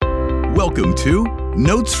Welcome to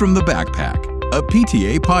Notes from the Backpack, a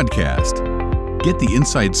PTA podcast. Get the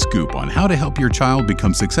inside scoop on how to help your child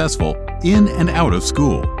become successful in and out of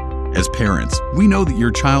school. As parents, we know that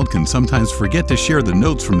your child can sometimes forget to share the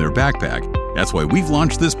notes from their backpack. That's why we've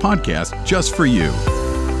launched this podcast just for you.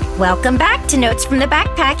 Welcome back to Notes from the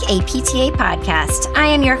Backpack, a PTA podcast. I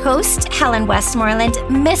am your host, Helen Westmoreland,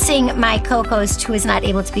 missing my co-host who is not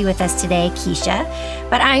able to be with us today, Keisha,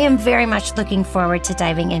 but I am very much looking forward to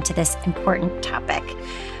diving into this important topic.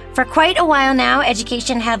 For quite a while now,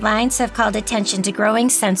 education headlines have called attention to growing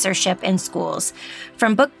censorship in schools.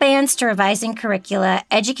 From book bans to revising curricula,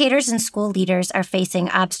 educators and school leaders are facing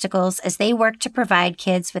obstacles as they work to provide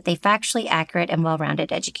kids with a factually accurate and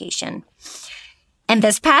well-rounded education. And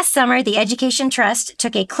this past summer, the Education Trust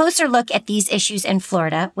took a closer look at these issues in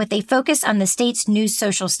Florida with a focus on the state's new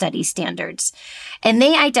social studies standards. And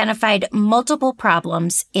they identified multiple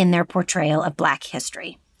problems in their portrayal of Black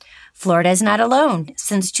history. Florida is not alone.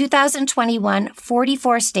 Since 2021,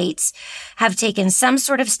 44 states have taken some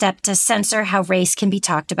sort of step to censor how race can be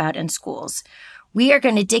talked about in schools. We are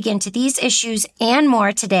going to dig into these issues and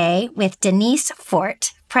more today with Denise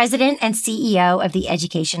Fort, President and CEO of the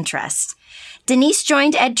Education Trust. Denise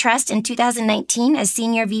joined EdTrust in 2019 as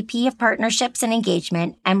Senior VP of Partnerships and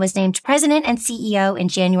Engagement and was named President and CEO in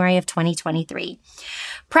January of 2023.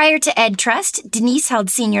 Prior to EdTrust, Denise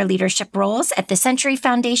held senior leadership roles at the Century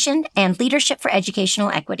Foundation and Leadership for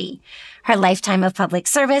Educational Equity. Her lifetime of public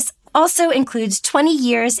service also includes 20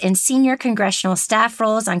 years in senior congressional staff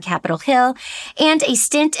roles on Capitol Hill and a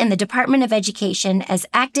stint in the Department of Education as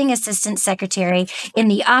Acting Assistant Secretary in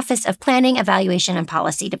the Office of Planning, Evaluation, and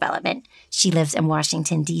Policy Development. She lives in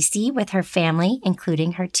Washington, D.C. with her family,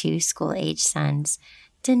 including her 2 school-age sons.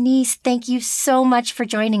 Denise, thank you so much for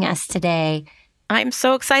joining us today. I'm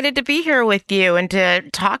so excited to be here with you and to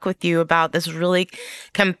talk with you about this really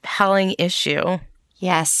compelling issue.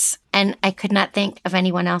 Yes, and I could not think of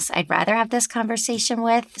anyone else I'd rather have this conversation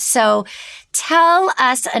with. So tell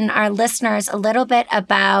us and our listeners a little bit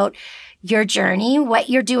about your journey, what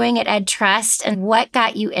you're doing at EdTrust, and what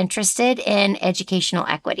got you interested in educational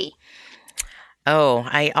equity. Oh,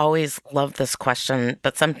 I always love this question,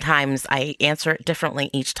 but sometimes I answer it differently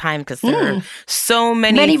each time because there are so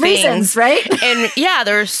many things. Reasons, right? And yeah,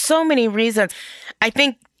 there are so many reasons. I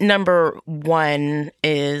think number one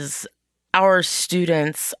is our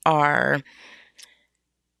students are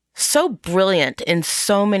so brilliant in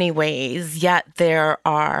so many ways, yet there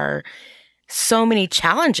are so many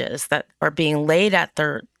challenges that are being laid at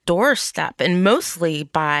their doorstep, and mostly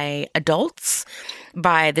by adults,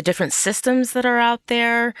 by the different systems that are out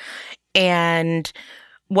there. And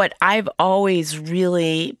what I've always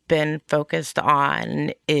really been focused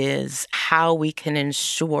on is how we can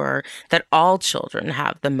ensure that all children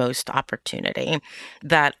have the most opportunity,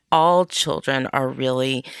 that all children are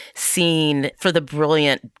really seen for the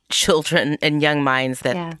brilliant children and young minds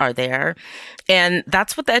that are there. And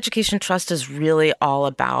that's what the Education Trust is really all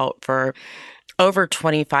about. For over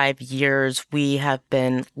 25 years, we have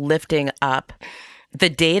been lifting up the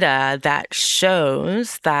data that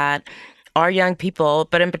shows that our young people,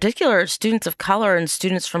 but in particular students of color and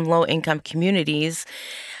students from low-income communities,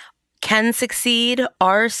 can succeed,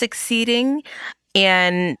 are succeeding.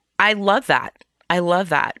 And I love that. I love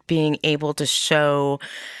that, being able to show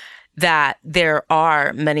that there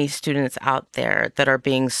are many students out there that are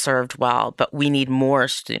being served well, but we need more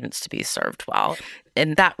students to be served well.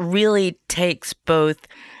 And that really takes both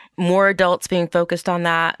more adults being focused on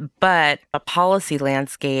that, but a policy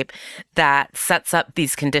landscape that sets up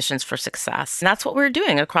these conditions for success. And that's what we're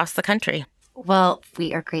doing across the country. Well,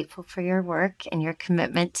 we are grateful for your work and your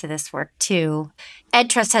commitment to this work, too.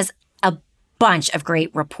 EdTrust has a bunch of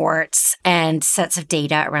great reports and sets of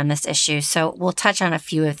data around this issue, so we'll touch on a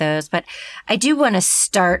few of those. But I do want to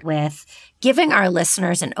start with giving our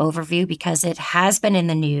listeners an overview, because it has been in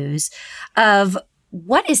the news, of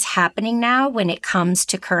what is happening now when it comes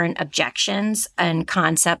to current objections and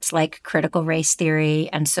concepts like critical race theory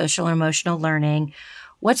and social and emotional learning.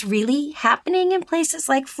 What's really happening in places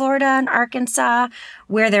like Florida and Arkansas,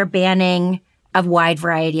 where they're banning a wide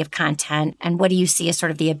variety of content? And what do you see as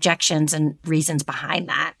sort of the objections and reasons behind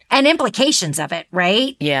that and implications of it,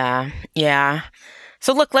 right? Yeah.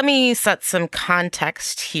 So look, let me set some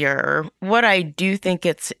context here. What I do think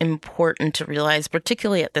it's important to realize,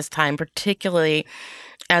 particularly at this time, particularly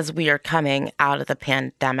as we are coming out of the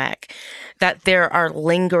pandemic, that there are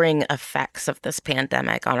lingering effects of this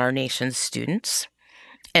pandemic on our nation's students.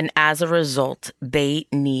 And as a result, they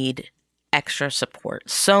need extra support,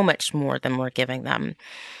 so much more than we're giving them.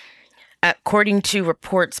 According to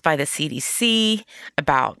reports by the CDC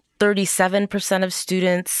about 37% of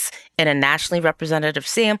students in a nationally representative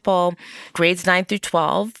sample, grades 9 through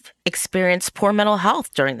 12, experienced poor mental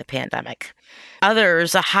health during the pandemic.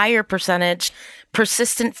 Others, a higher percentage,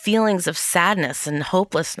 persistent feelings of sadness and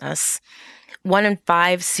hopelessness. 1 in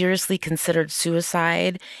 5 seriously considered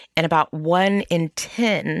suicide, and about 1 in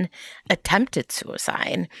 10 attempted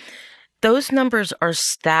suicide. Those numbers are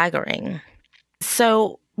staggering.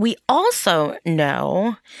 So we also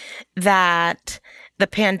know that the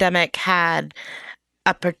pandemic had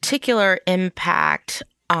a particular impact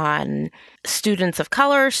on students of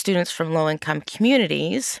color, students from low-income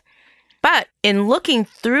communities. But in looking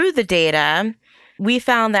through the data, we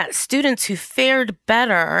found that students who fared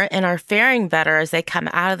better and are faring better as they come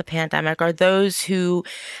out of the pandemic are those who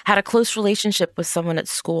had a close relationship with someone at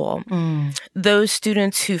school. Those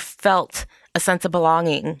students who felt a sense of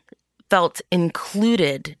belonging, felt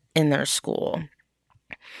included in their school.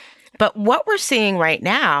 But what we're seeing right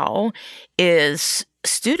now is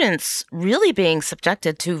students really being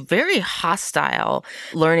subjected to very hostile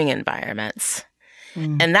learning environments.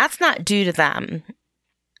 And that's not due to them.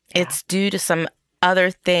 It's due to some other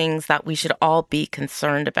things that we should all be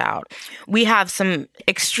concerned about. We have some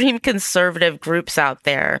extreme conservative groups out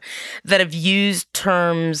there that have used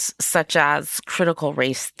terms such as critical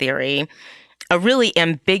race theory, a really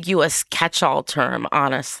ambiguous catch-all term,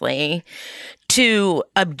 honestly, to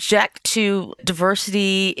object to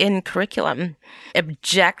diversity in curriculum,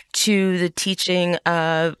 object to the teaching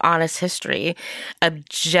of honest history,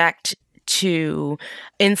 object to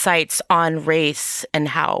insights on race and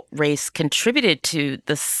how race contributed to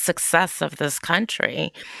the success of this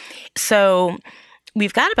country. So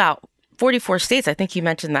we've got about 44 states, I think you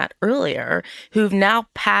mentioned that earlier, who've now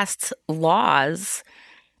passed laws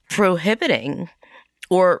prohibiting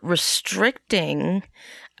or restricting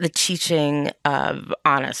the teaching of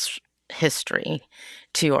honest history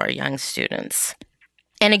to our young students.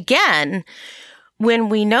 And again, when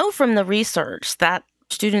we know from the research that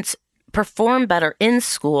students perform better in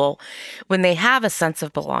school when they have a sense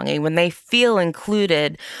of belonging, when they feel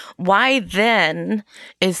included, why then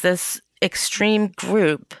is this extreme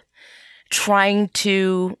group trying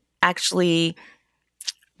to actually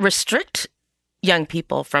restrict young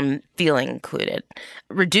people from feeling included,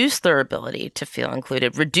 reduce their ability to feel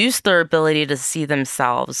included, reduce their ability to see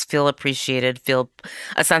themselves, feel appreciated, feel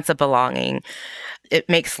a sense of belonging? It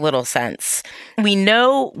makes little sense. We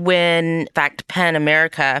know when, in fact, PEN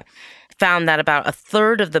America found that about a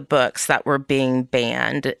third of the books that were being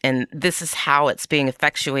banned, and this is how it's being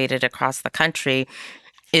effectuated across the country,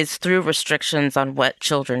 is through restrictions on what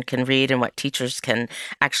children can read and what teachers can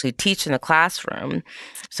actually teach in the classroom.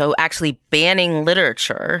 So actually banning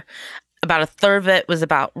literature. About a third of it was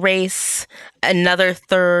about race. Another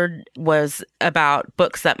third was about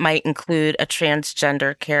books that might include a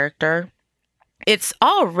transgender character. It's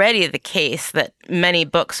already the case that many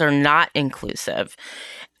books are not inclusive.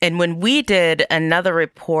 And when we did another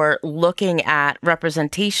report looking at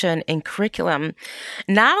representation in curriculum,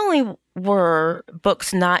 not only were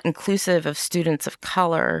books not inclusive of students of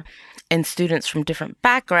color and students from different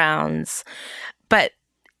backgrounds, but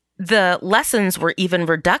the lessons were even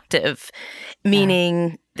reductive,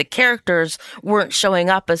 meaning the characters weren't showing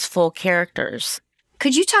up as full characters.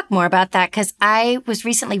 Could you talk more about that? Because I was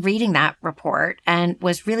recently reading that report and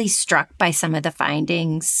was really struck by some of the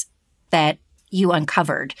findings that you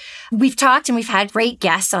uncovered. We've talked and we've had great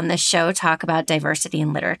guests on this show talk about diversity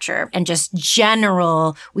in literature and just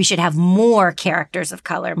general, we should have more characters of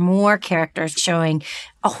color, more characters showing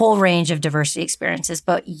a whole range of diversity experiences.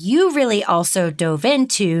 But you really also dove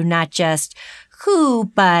into not just who,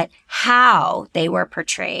 but how they were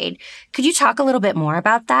portrayed. Could you talk a little bit more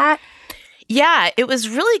about that? Yeah, it was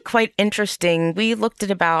really quite interesting. We looked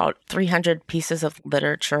at about 300 pieces of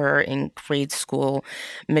literature in grade school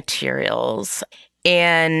materials.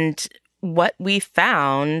 And what we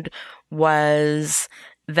found was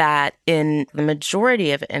that in the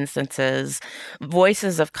majority of instances,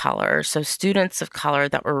 voices of color, so students of color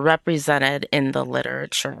that were represented in the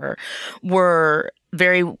literature, were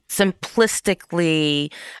very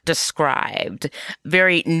simplistically described,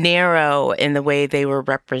 very narrow in the way they were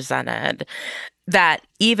represented, that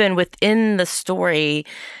even within the story,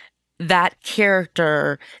 that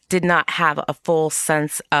character did not have a full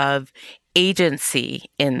sense of agency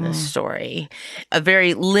in the story, a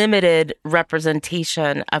very limited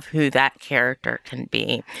representation of who that character can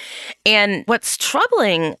be. And what's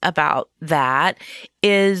troubling about that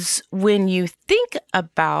is when you think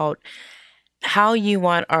about how you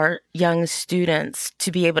want our young students to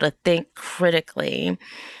be able to think critically,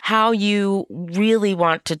 how you really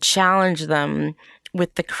want to challenge them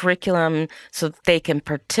with the curriculum so that they can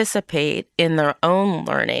participate in their own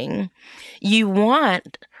learning, you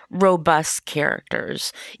want robust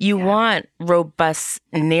characters. You want robust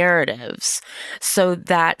narratives so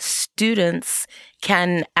that students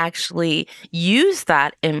can actually use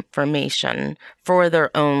that information for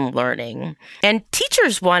their own learning. And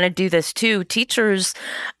teachers want to do this too. Teachers,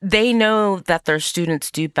 they know that their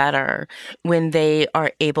students do better when they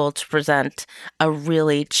are able to present a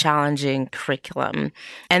really challenging curriculum.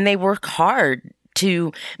 And they work hard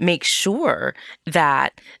to make sure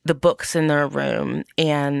that the books in their room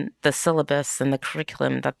and the syllabus and the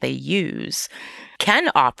curriculum that they use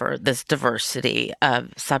can offer this diversity of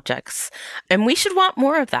subjects. And we should want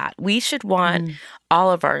more of that. We should want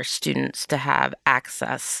all of our students to have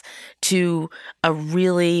access to a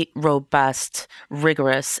really robust,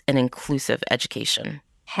 rigorous, and inclusive education.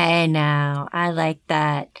 Hey, now, I like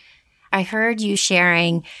that. I heard you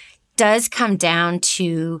sharing does come down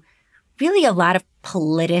to really a lot of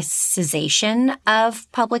politicization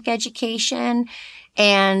of public education.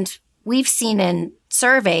 And we've seen in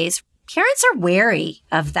surveys, parents are wary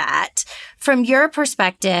of that. From your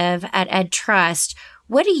perspective at EdTrust,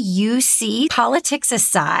 what do you see, politics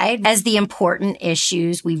aside, as the important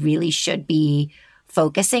issues we really should be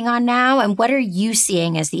focusing on now? And what are you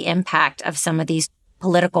seeing as the impact of some of these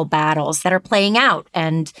political battles that are playing out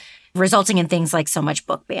and resulting in things like so much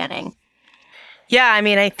book banning? Yeah, I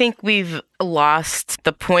mean, I think we've lost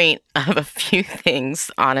the point of a few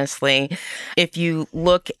things, honestly. If you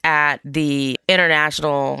look at the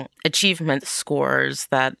international achievement scores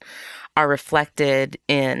that are reflected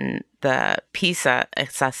in the PISA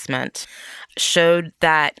assessment, showed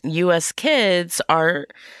that U.S. kids are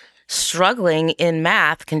struggling in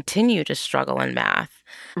math, continue to struggle in math.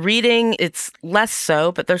 Reading, it's less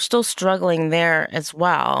so, but they're still struggling there as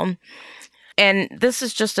well. And this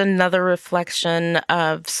is just another reflection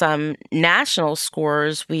of some national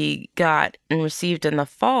scores we got and received in the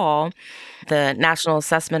fall, the National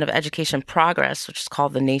Assessment of Education Progress, which is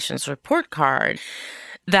called the Nation's Report Card,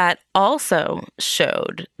 that also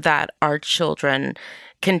showed that our children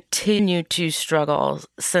continue to struggle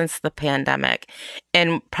since the pandemic.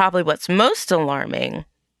 And probably what's most alarming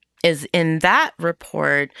is in that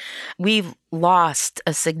report, we've lost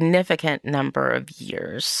a significant number of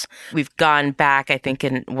years. We've gone back, I think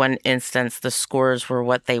in one instance, the scores were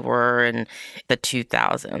what they were in the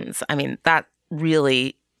 2000s. I mean, that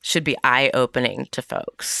really should be eye-opening to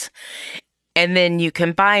folks. And then you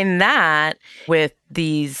combine that with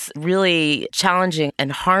these really challenging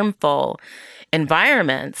and harmful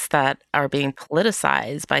environments that are being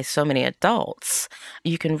politicized by so many adults,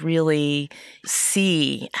 you can really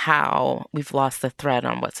see how we've lost the thread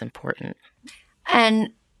on what's important.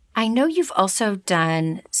 And I know you've also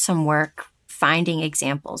done some work finding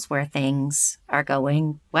examples where things are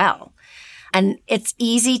going well. And it's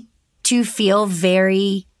easy to feel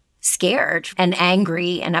very scared and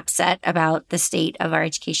angry and upset about the state of our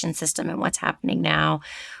education system and what's happening now.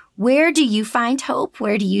 Where do you find hope?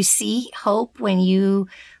 Where do you see hope when you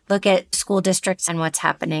look at school districts and what's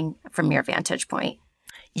happening from your vantage point?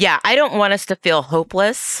 Yeah, I don't want us to feel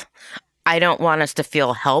hopeless. I don't want us to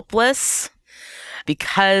feel helpless,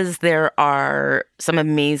 because there are some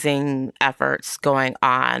amazing efforts going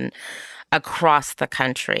on across the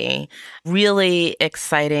country. Really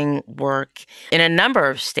exciting work in a number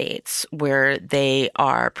of states where they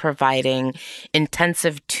are providing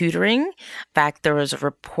intensive tutoring. In fact, there was a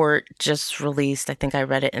report just released, I think I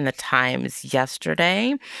read it in the Times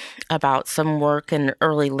yesterday, about some work in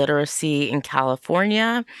early literacy in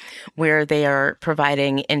California, where they are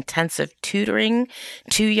providing intensive tutoring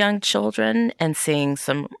to young children and seeing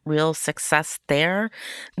some real success there.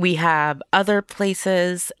 We have other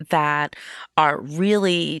places that are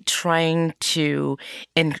really trying to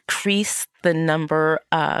increase the number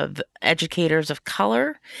of educators of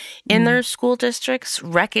color in their school districts,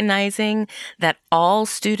 recognizing that all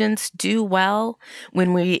students do well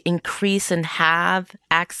when we increase and have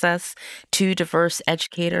access to diverse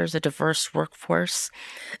educators, a diverse workforce.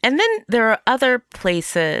 And then there are other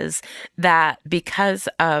places that, because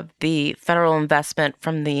of the federal investment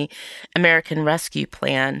from the American Rescue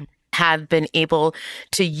Plan, have been able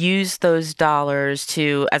to use those dollars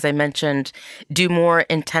to, as I mentioned, do more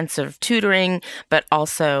intensive tutoring, but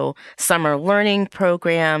also summer learning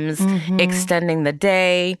programs, extending the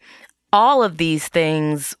day. All of these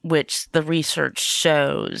things, which the research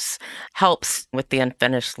shows, helps with the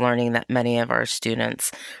unfinished learning that many of our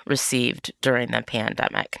students received during the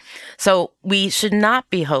pandemic. So we should not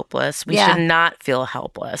be hopeless. We should not feel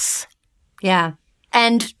helpless. Yeah.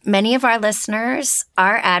 And many of our listeners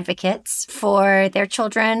are advocates for their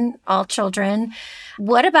children, all children.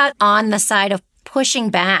 What about on the side of pushing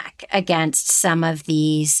back against some of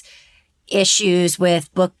these issues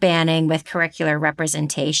with book banning, with curricular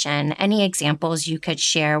representation? Any examples you could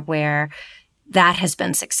share where that has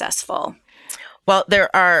been successful? Well,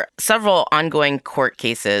 there are several ongoing court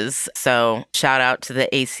cases. So shout out to the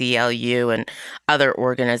ACLU and other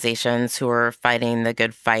organizations who are fighting the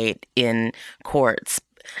good fight in courts.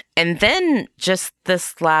 And then just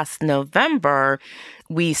this last November,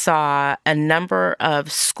 we saw a number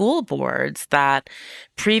of school boards that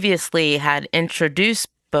previously had introduced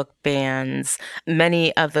book bans.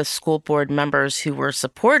 Many of the school board members who were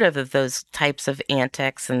supportive of those types of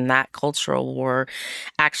antics and that cultural war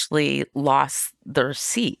actually lost their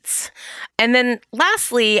seats. And then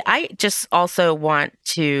lastly, I just also want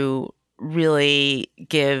to really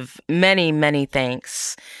give many, many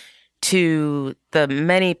thanks to the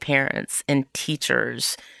many parents and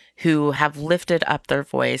teachers who have lifted up their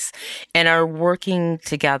voice and are working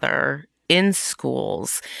together in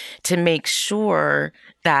schools to make sure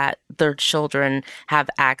that their children have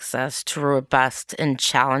access to a robust and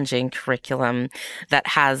challenging curriculum that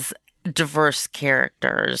has diverse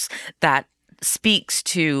characters, that speaks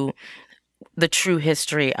to the true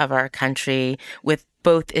history of our country with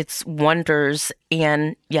both its wonders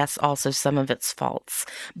and, yes, also some of its faults,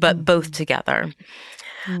 but both together.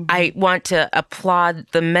 I want to applaud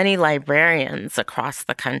the many librarians across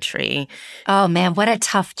the country. Oh, man, what a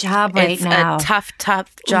tough job right now. It's a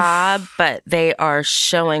tough job, but they are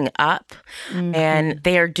showing up and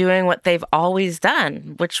they are doing what they've always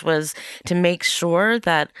done, which was to make sure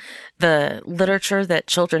that the literature that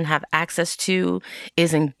children have access to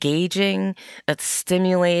is engaging, that's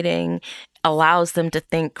stimulating, allows them to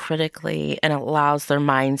think critically, and allows their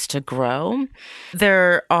minds to grow.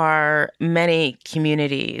 There are many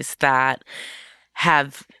communities that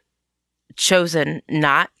have chosen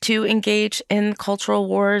not to engage in cultural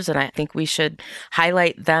wars, and I think we should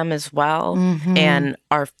highlight them as well, and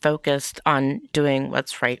are focused on doing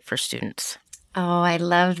what's right for students. Oh, I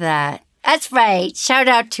love that. That's right. Shout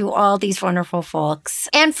out to all these wonderful folks.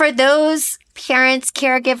 And for those parents,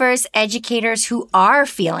 caregivers, educators who are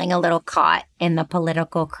feeling a little caught in the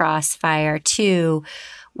political crossfire too,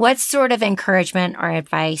 what sort of encouragement or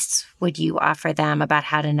advice would you offer them about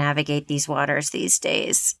how to navigate these waters these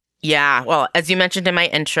days? Yeah, well, as you mentioned in my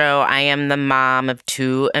intro, I am the mom of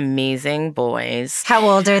two amazing boys. How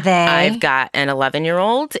old are they? I've got an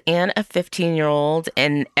 11-year-old and a 15-year-old,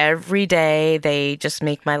 and every day they just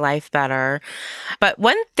make my life better. But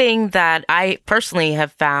one thing that I personally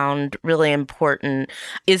have found really important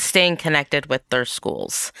is staying connected with their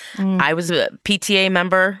schools. I was a PTA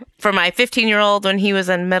member for my 15-year-old when he was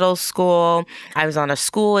in middle school. I was on a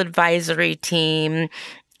school advisory team.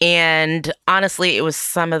 And honestly, it was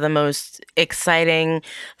some of the most exciting,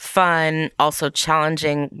 fun, also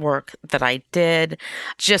challenging work that I did.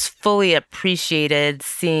 Just fully appreciated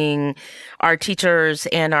seeing our teachers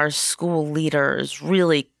and our school leaders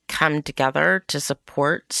really come together to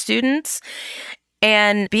support students.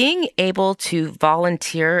 And being able to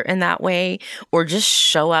volunteer in that way or just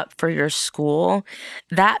show up for your school,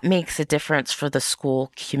 that makes a difference for the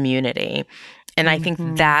school community. And I think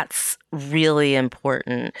that's really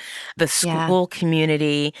important. The school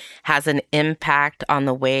community has an impact on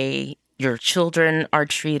the way your children are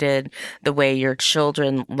treated, the way your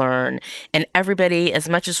children learn. And everybody, as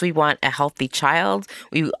much as we want a healthy child,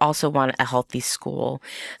 we also want a healthy school.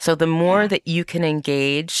 So the more that you can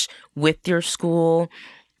engage with your school,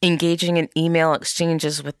 engaging in email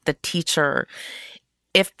exchanges with the teacher,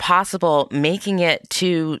 if possible, making it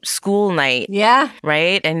to school night. Yeah.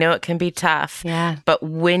 Right? I know it can be tough. Yeah. But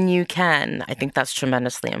when you can, I think that's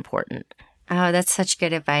tremendously important. Oh, that's such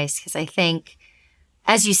good advice because I think,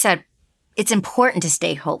 as you said, it's important to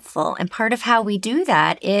stay hopeful. And part of how we do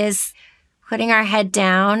that is putting our head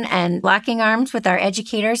down and locking arms with our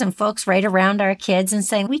educators and folks right around our kids and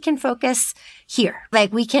saying, we can focus here.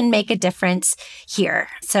 Like we can make a difference here.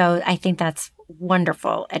 So I think that's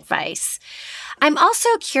wonderful advice. I'm also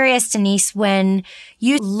curious, Denise, when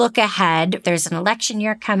you look ahead, there's an election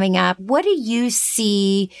year coming up. What do you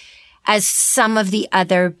see as some of the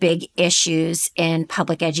other big issues in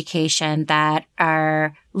public education that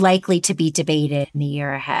are likely to be debated in the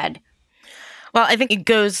year ahead? Well, I think it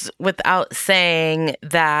goes without saying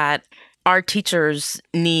that our teachers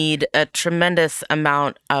need a tremendous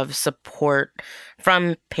amount of support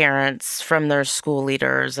from parents, from their school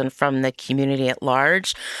leaders, and from the community at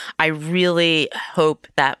large. I really hope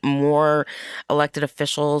that more elected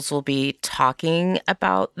officials will be talking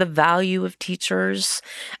about the value of teachers.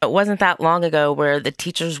 It wasn't that long ago where the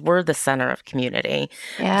teachers were the center of community,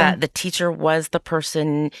 that the teacher was the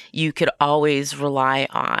person you could always rely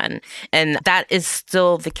on. And that is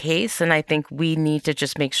still the case. And I think we need to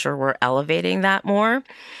just make sure we're elevating that more.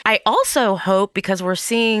 I also hope, because we're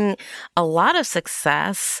seeing a lot of success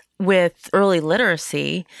with early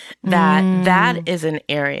literacy, that is an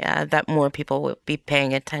area that more people will be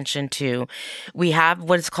paying attention to. We have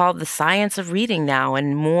what is called the science of reading now,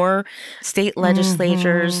 and more state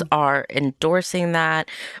legislatures are endorsing that.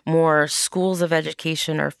 More schools of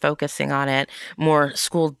education are focusing on it. More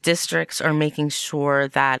school districts are making sure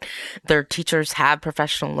that their teachers have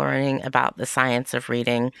professional learning about the science of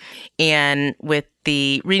reading. And with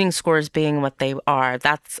the reading scores being what they are,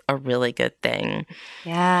 that's a really good thing.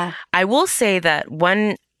 Yeah. I will say that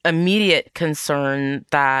one immediate concern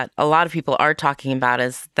that a lot of people are talking about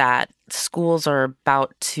is that schools are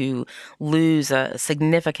about to lose a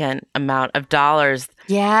significant amount of dollars.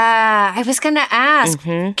 Yeah, I was going to ask,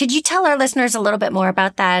 could you tell our listeners a little bit more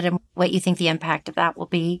about that and what you think the impact of that will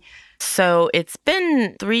be? So it's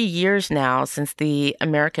been 3 years now since the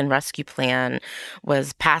American Rescue Plan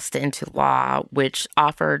was passed into law, which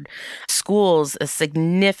offered schools a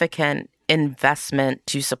significant investment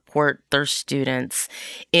to support their students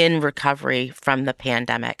in recovery from the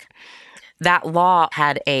pandemic. That law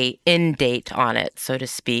had an end date on it, so to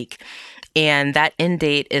speak. And that end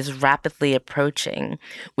date is rapidly approaching,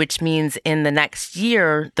 which means in the next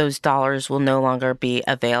year, those dollars will no longer be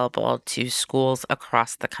available to schools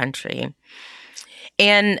across the country.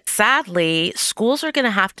 And sadly, schools are going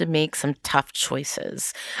to have to make some tough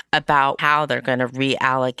choices about how they're going to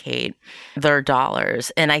reallocate their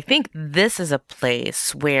dollars. And I think this is a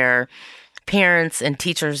place where parents and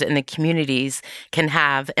teachers in the communities can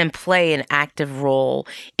have and play an active role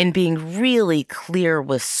in being really clear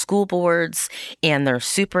with school boards and their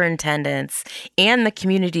superintendents and the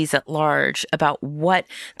communities at large about what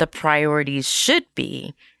the priorities should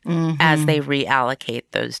be as they reallocate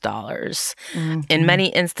those dollars. In many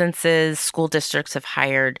instances, school districts have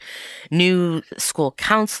hired new school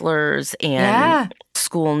counselors and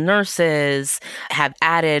school nurses, have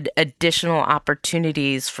added additional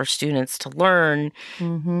opportunities for students to learn.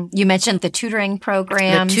 You mentioned the tutoring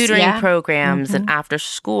programs. And after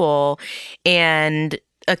school. And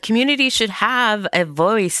a community should have a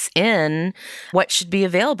voice in what should be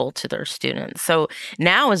available to their students. So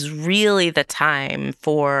now is really the time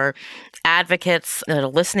for advocates that are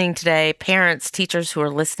listening today, parents, teachers who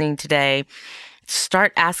are listening today,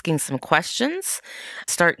 start asking some questions,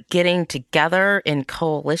 start getting together in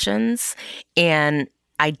coalitions and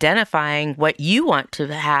identifying what you want to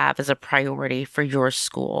have as a priority for your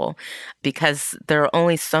school, because there are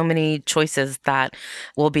only so many choices that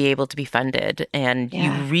will be able to be funded. And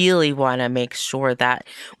you really want to make sure that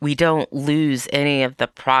we don't lose any of the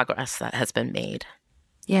progress that has been made.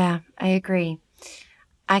 Yeah, I agree.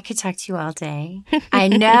 I could talk to you all day. I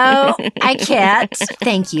know I can't.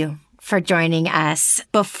 Thank you for joining us.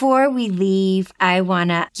 Before we leave, I want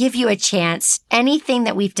to give you a chance. Anything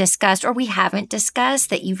that we've discussed or we haven't discussed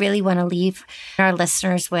that you really want to leave our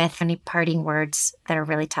listeners with, any parting words that are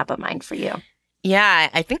really top of mind for you? Yeah,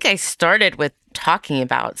 I think I started with talking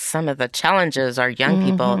about some of the challenges our young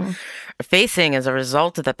people are facing as a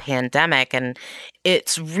result of the pandemic. And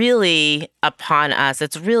it's really upon us.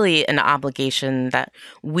 It's really an obligation that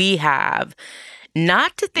we have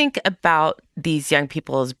not to think about these young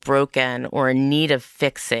people as broken or in need of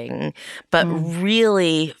fixing, but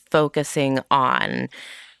really focusing on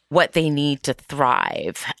what they need to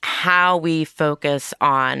thrive, how we focus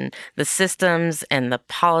on the systems and the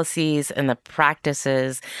policies and the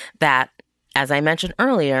practices that, as I mentioned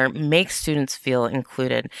earlier, make students feel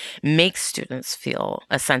included, make students feel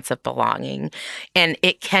a sense of belonging. And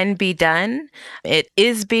it can be done. It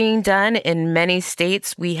is being done in many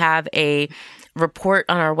states. We have a report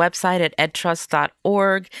on our website at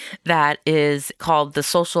edtrust.org that is called The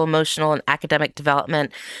Social, Emotional, and Academic Development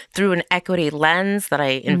Through an Equity Lens that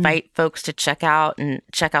I invite folks to check out and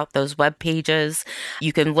check out those web pages.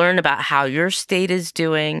 You can learn about how your state is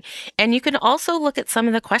doing, and you can also look at some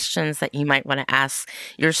of the questions that you might want to ask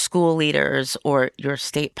your school leaders or your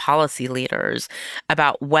state policy leaders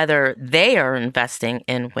about whether they are investing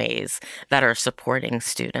in ways that are supporting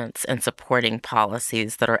students and supporting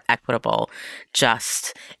policies that are equitable,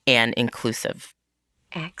 just, and inclusive.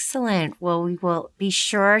 Excellent. Well, we will be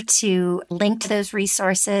sure to link to those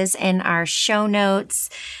resources in our show notes.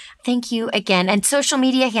 Thank you again. And social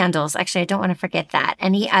media handles. Actually, I don't want to forget that.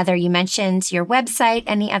 Any other, you mentioned your website,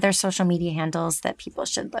 any other social media handles that people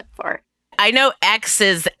should look for? I know X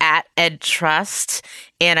is at EdTrust,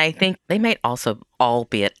 and I think they might also all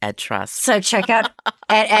be at EdTrust. So check out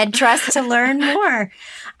at EdTrust to learn more.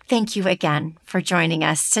 Thank you again for joining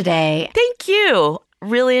us today. Thank you.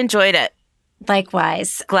 Really enjoyed it.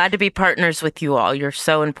 Likewise. Glad to be partners with you all. You're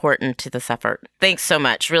so important to this effort. Thanks so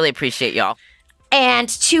much. Really appreciate y'all. And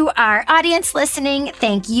to our audience listening,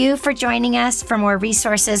 thank you for joining us. For more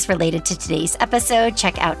resources related to today's episode,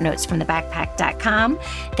 check out notesfromthebackpack.com.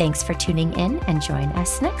 Thanks for tuning in and join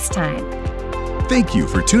us next time. Thank you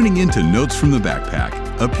for tuning in to Notes from the Backpack,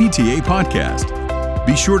 a PTA podcast.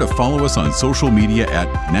 Be sure to follow us on social media at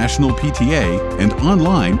National PTA and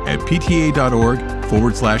online at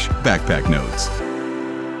pta.org/backpack notes.